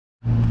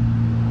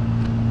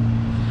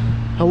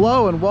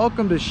Hello and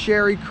welcome to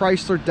Sherry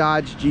Chrysler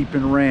Dodge Jeep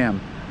and Ram,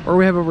 where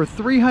we have over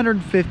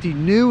 350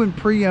 new and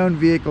pre-owned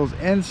vehicles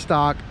in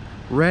stock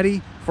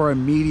ready for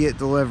immediate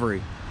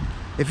delivery.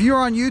 If you're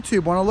on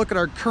YouTube, want to look at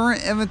our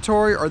current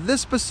inventory or this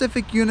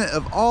specific unit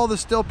of all the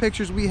still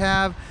pictures we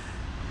have,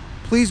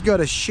 please go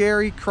to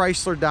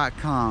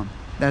sherrychrysler.com.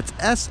 That's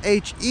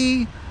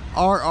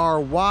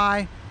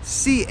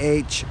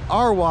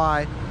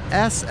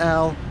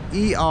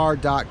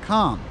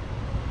SHERRYCHRYSLER.com.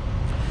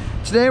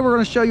 Today we're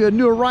going to show you a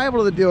new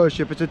arrival to the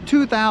dealership. It's a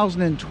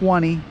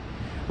 2020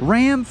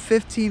 Ram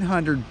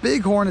 1500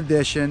 Bighorn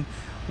Edition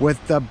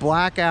with the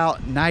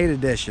Blackout Night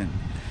Edition.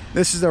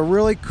 This is a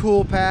really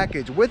cool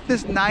package. With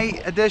this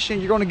Night Edition,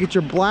 you're going to get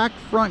your black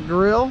front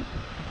grille.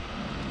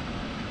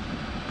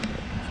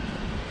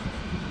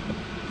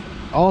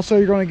 Also,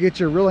 you're going to get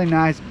your really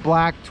nice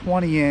black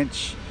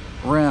 20-inch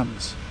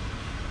rims.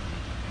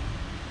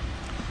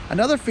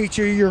 Another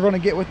feature you're going to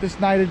get with this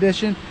Night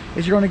Edition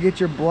is you're going to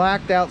get your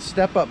blacked out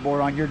step-up board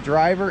on your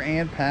driver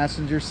and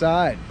passenger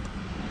side.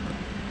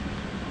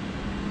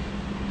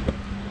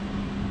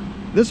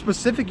 This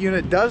specific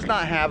unit does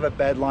not have a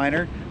bed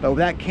liner, but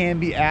that can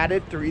be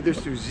added through either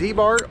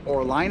Z-Bar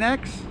or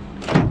Line-X.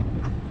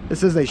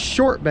 This is a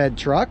short bed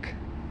truck.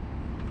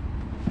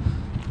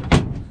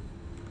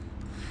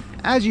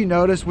 As you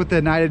notice with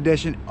the Night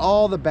Edition,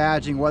 all the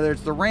badging, whether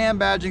it's the Ram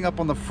badging up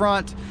on the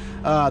front,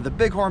 the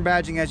Bighorn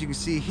badging as you can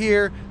see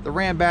here, the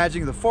Ram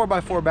badging, the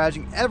 4x4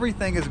 badging,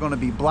 everything is going to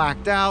be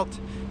blacked out,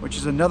 which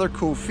is another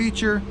cool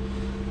feature.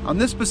 On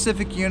this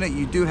specific unit,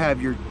 you do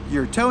have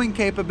your towing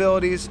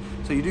capabilities,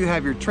 so you do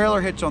have your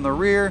trailer hitch on the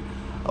rear,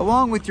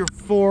 along with your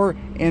 4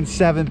 and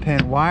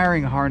 7-pin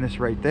wiring harness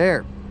right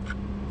there.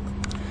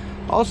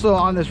 Also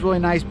on this really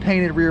nice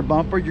painted rear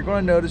bumper, you're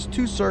going to notice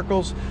 2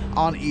 circles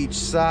on each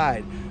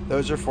side.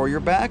 Those are for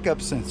your backup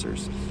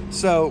sensors.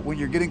 So when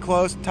you're getting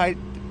close,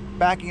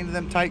 backing into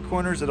them tight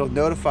corners, it'll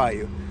notify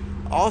you.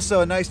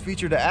 Also, a nice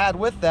feature to add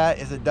with that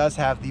is it does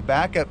have the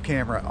backup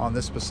camera on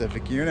this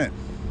specific unit.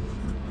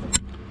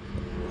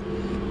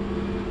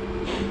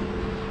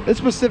 This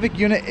specific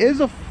unit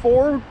is a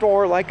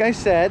 4-door, like I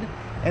said,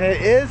 and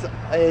it is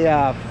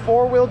a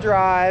 4-wheel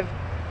drive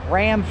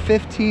Ram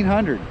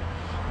 1500.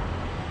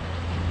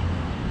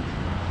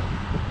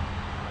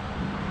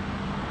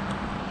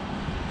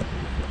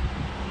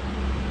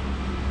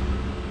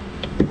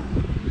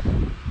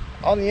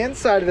 On the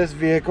inside of this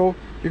vehicle,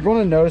 you're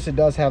going to notice it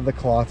does have the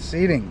cloth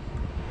seating.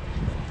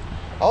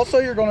 Also,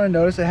 you're going to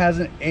notice it has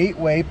an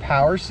 8-way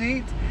power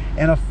seat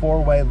and a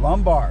 4-way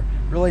lumbar.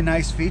 Really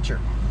nice feature.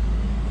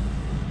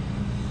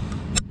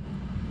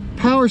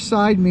 Power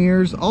side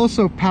mirrors,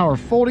 also power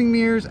folding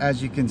mirrors,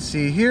 as you can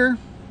see here.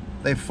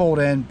 They fold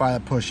in by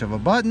the push of a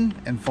button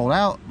and fold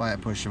out by a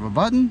push of a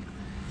button.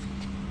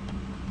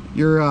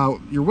 Your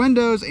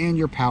windows and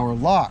your power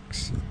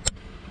locks.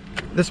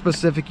 This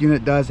specific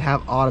unit does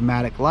have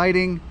automatic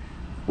lighting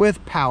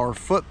with power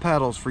foot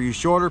pedals. For you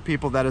shorter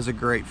people, that is a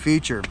great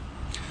feature.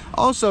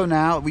 Also,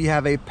 now we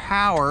have a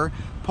power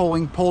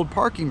pulled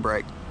parking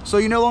brake. So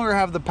you no longer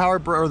have the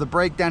power or the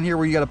brake down here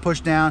where you got to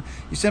push down.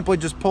 You simply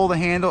just pull the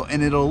handle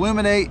and it'll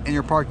illuminate and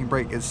your parking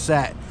brake is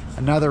set.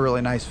 Another really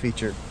nice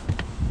feature.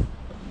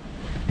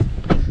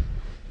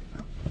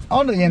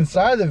 Onto the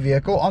inside of the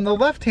vehicle, on the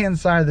left-hand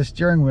side of the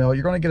steering wheel,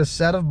 you're going to get a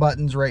set of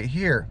buttons right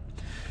here.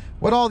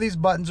 What all these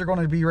buttons are going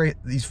to be,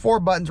 these 4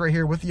 buttons right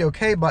here with the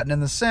OK button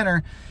in the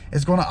center,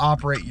 is going to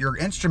operate your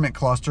instrument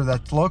cluster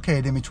that's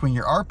located in between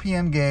your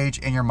RPM gauge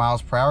and your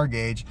miles per hour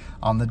gauge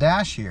on the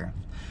dash here.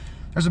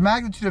 There's a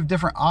magnitude of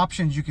different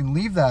options you can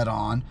leave that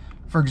on.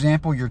 For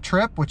example, your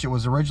trip, which it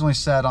was originally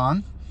set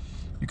on.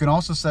 You can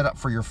also set up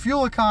for your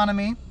fuel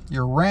economy,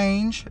 your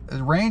range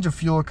of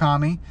fuel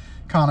economy,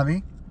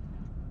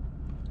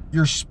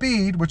 your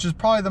speed, which is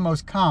probably the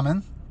most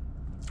common,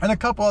 and a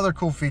couple other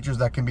cool features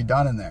that can be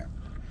done in there.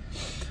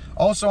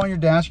 Also on your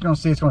dash, you're going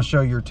to see it's going to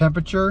show your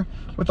temperature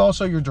with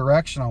also your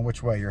direction on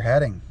which way you're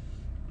heading.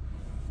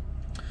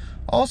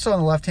 Also on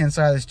the left-hand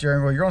side of the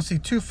steering wheel, you're going to see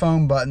 2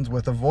 phone buttons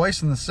with a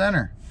voice in the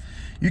center.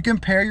 You can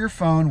pair your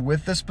phone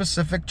with the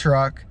specific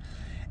truck,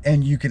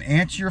 and you can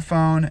answer your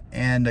phone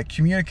and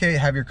communicate,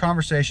 have your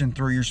conversation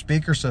through your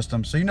speaker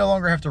system, so you no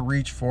longer have to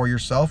reach for your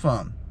cell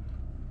phone.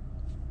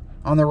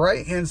 On the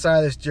right-hand side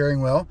of the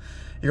steering wheel,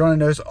 you're going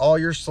to notice all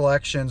your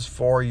selections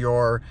for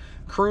your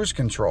cruise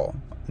control.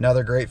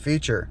 Another great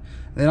feature.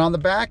 Then on the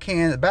back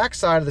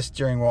side of the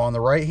steering wheel, on the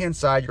right-hand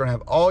side, you're going to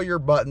have all your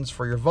buttons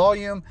for your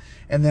volume.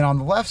 And then on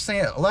the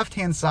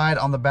left-hand side,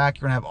 on the back,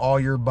 you're going to have all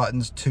your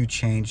buttons to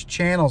change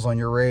channels on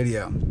your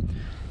radio.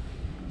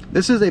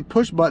 This is a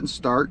push-button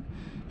start.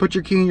 Put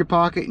your key in your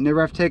pocket. You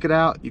never have to take it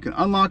out. You can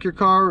unlock your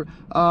car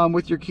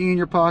with your key in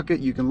your pocket.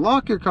 You can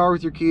lock your car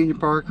with your key in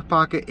your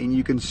pocket. And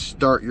you can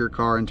start your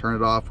car and turn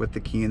it off with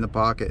the key in the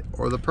pocket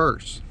or the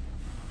purse.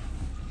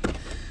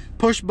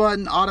 Push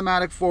button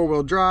automatic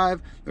 4-wheel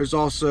drive. There's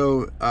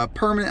also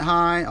permanent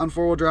high on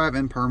 4-wheel drive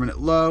and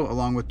permanent low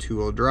along with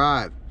 2-wheel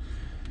drive.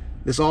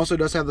 This also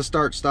does have the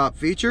start stop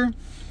feature.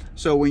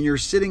 So when you're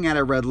sitting at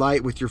a red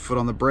light with your foot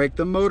on the brake,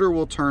 the motor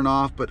will turn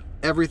off, but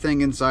everything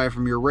inside,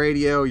 from your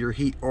radio, your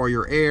heat, or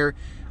your air,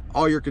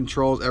 all your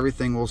controls,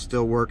 everything will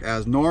still work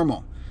as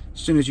normal. As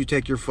soon as you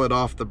take your foot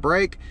off the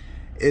brake,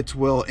 it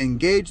will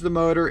engage the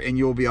motor and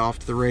you'll be off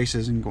to the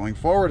races and going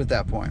forward at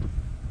that point.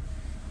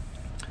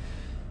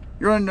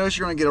 You're going to notice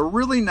you're going to get a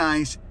really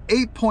nice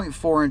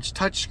 8.4-inch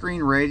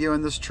touchscreen radio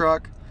in this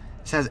truck.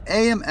 It has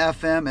AM,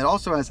 FM, it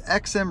also has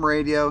XM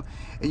radio,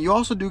 and you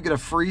also do get a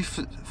free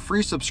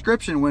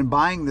subscription when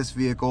buying this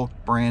vehicle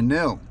brand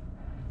new.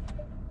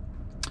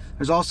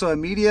 There's also a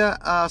media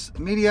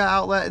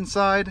outlet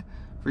inside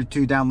for you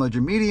to download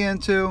your media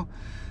into.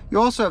 You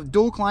also have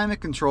dual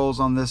climate controls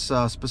on this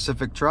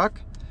specific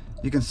truck.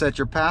 You can set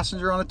your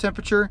passenger on a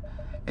temperature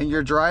and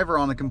your driver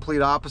on a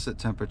complete opposite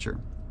temperature.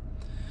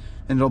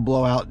 And it'll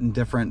blow out in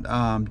different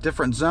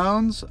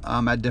zones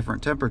at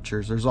different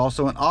temperatures. There's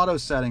also an auto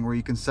setting where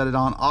you can set it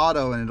on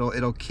auto, and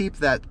it'll keep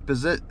that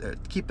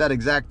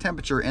exact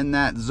temperature in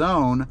that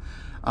zone.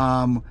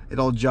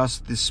 It'll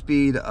adjust the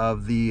speed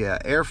of the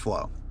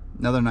airflow.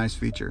 Another nice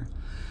feature.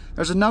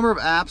 There's a number of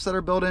apps that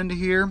are built into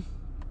here.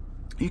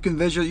 You can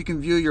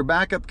view your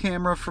backup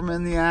camera from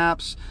in the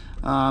apps.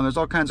 There's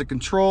all kinds of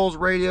controls,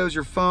 radios,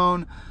 your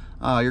phone,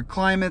 your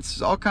climates,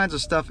 all kinds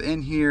of stuff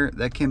in here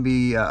that can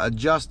be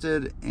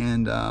adjusted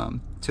and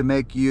to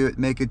make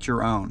it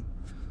your own.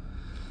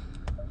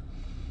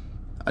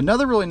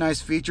 Another really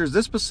nice feature is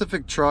this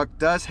specific truck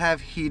does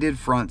have heated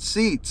front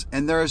seats,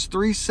 and there is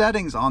 3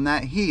 settings on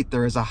that heat.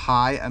 There is a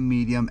high, a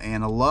medium,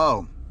 and a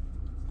low.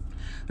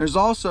 There's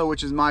also,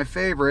 which is my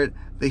favorite,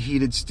 the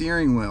heated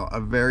steering wheel,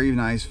 a very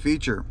nice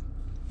feature.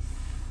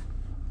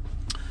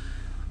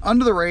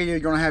 Under the radio, you're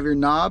going to have your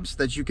knobs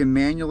that you can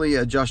manually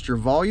adjust your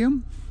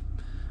volume.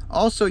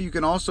 Also, you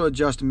can also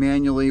adjust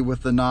manually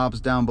with the knobs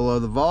down below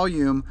the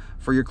volume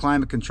for your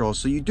climate control.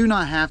 So you do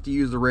not have to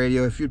use the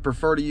radio. If you'd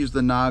prefer to use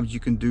the knobs, you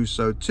can do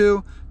so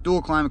too.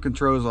 Dual climate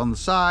controls on the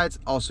sides,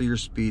 also your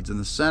speeds in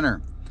the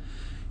center.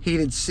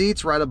 Heated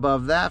seats right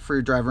above that for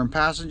your driver and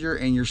passenger,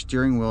 and your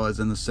steering wheel is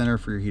in the center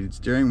for your heated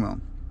steering wheel.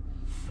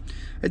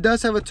 It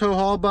does have a tow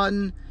haul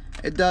button.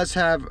 It does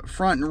have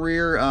front and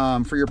rear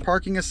for your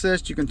parking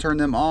assist. You can turn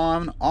them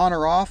on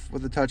or off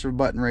with the touch of a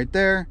button right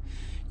there.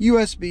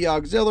 USB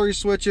auxiliary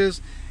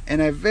switches,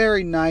 and a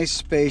very nice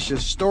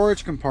spacious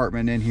storage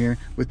compartment in here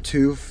with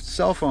 2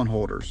 cell phone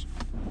holders.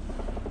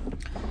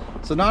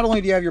 So not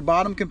only do you have your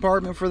bottom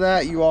compartment for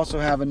that, you also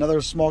have another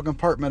small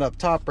compartment up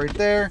top right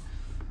there,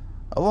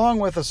 along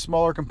with a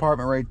smaller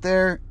compartment right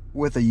there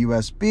with a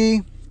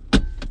USB.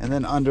 And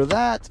then under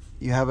that,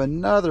 you have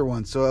another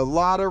one. So a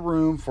lot of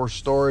room for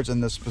storage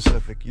in this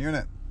specific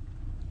unit.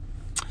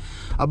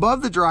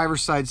 Above the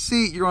driver's side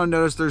seat, you're going to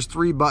notice there's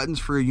 3 buttons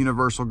for your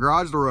universal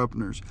garage door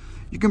openers.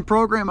 You can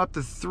program up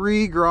to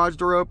 3 garage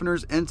door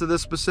openers into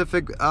this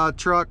specific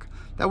truck.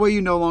 That way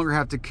you no longer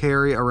have to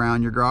carry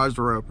around your garage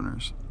door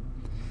openers.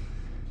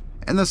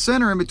 In the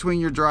center, in between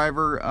your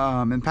driver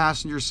and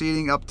passenger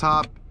seating up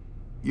top,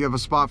 you have a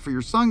spot for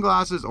your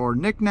sunglasses or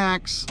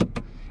knickknacks.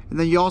 And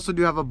then you also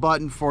do have a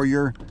button for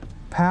your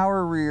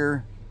power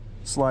rear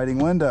sliding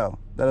window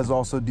that is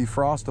also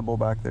defrostable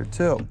back there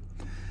too.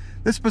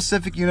 This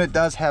specific unit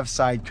does have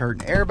side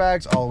curtain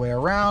airbags all the way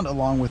around,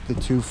 along with the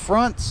 2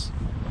 fronts.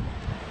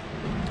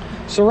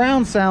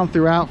 Surround sound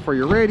throughout for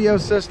your radio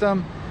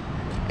system,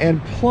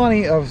 and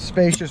plenty of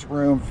spacious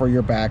room for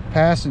your back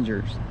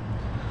passengers.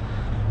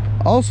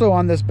 Also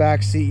on this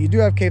back seat, you do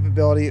have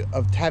capability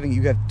of having,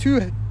 you have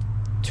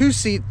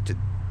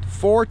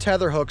 4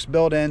 tether hooks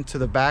built into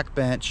the back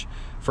bench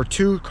for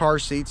 2 car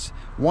seats,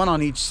 1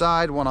 on each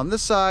side, 1 on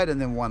this side,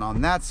 and then 1 on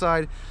that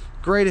side.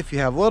 Great if you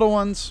have little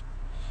ones.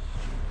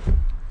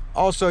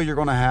 Also, you're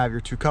going to have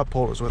your 2 cup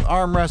holders with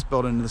armrests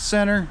built into the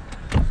center.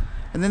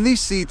 And then these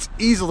seats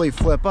easily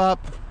flip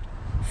up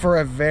for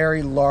a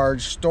very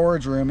large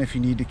storage room if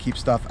you need to keep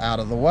stuff out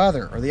of the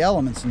weather or the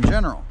elements in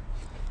general.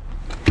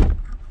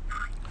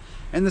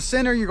 In the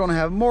center, you're going to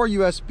have more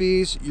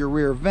USBs, your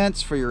rear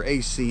vents for your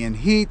AC and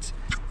heat,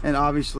 and obviously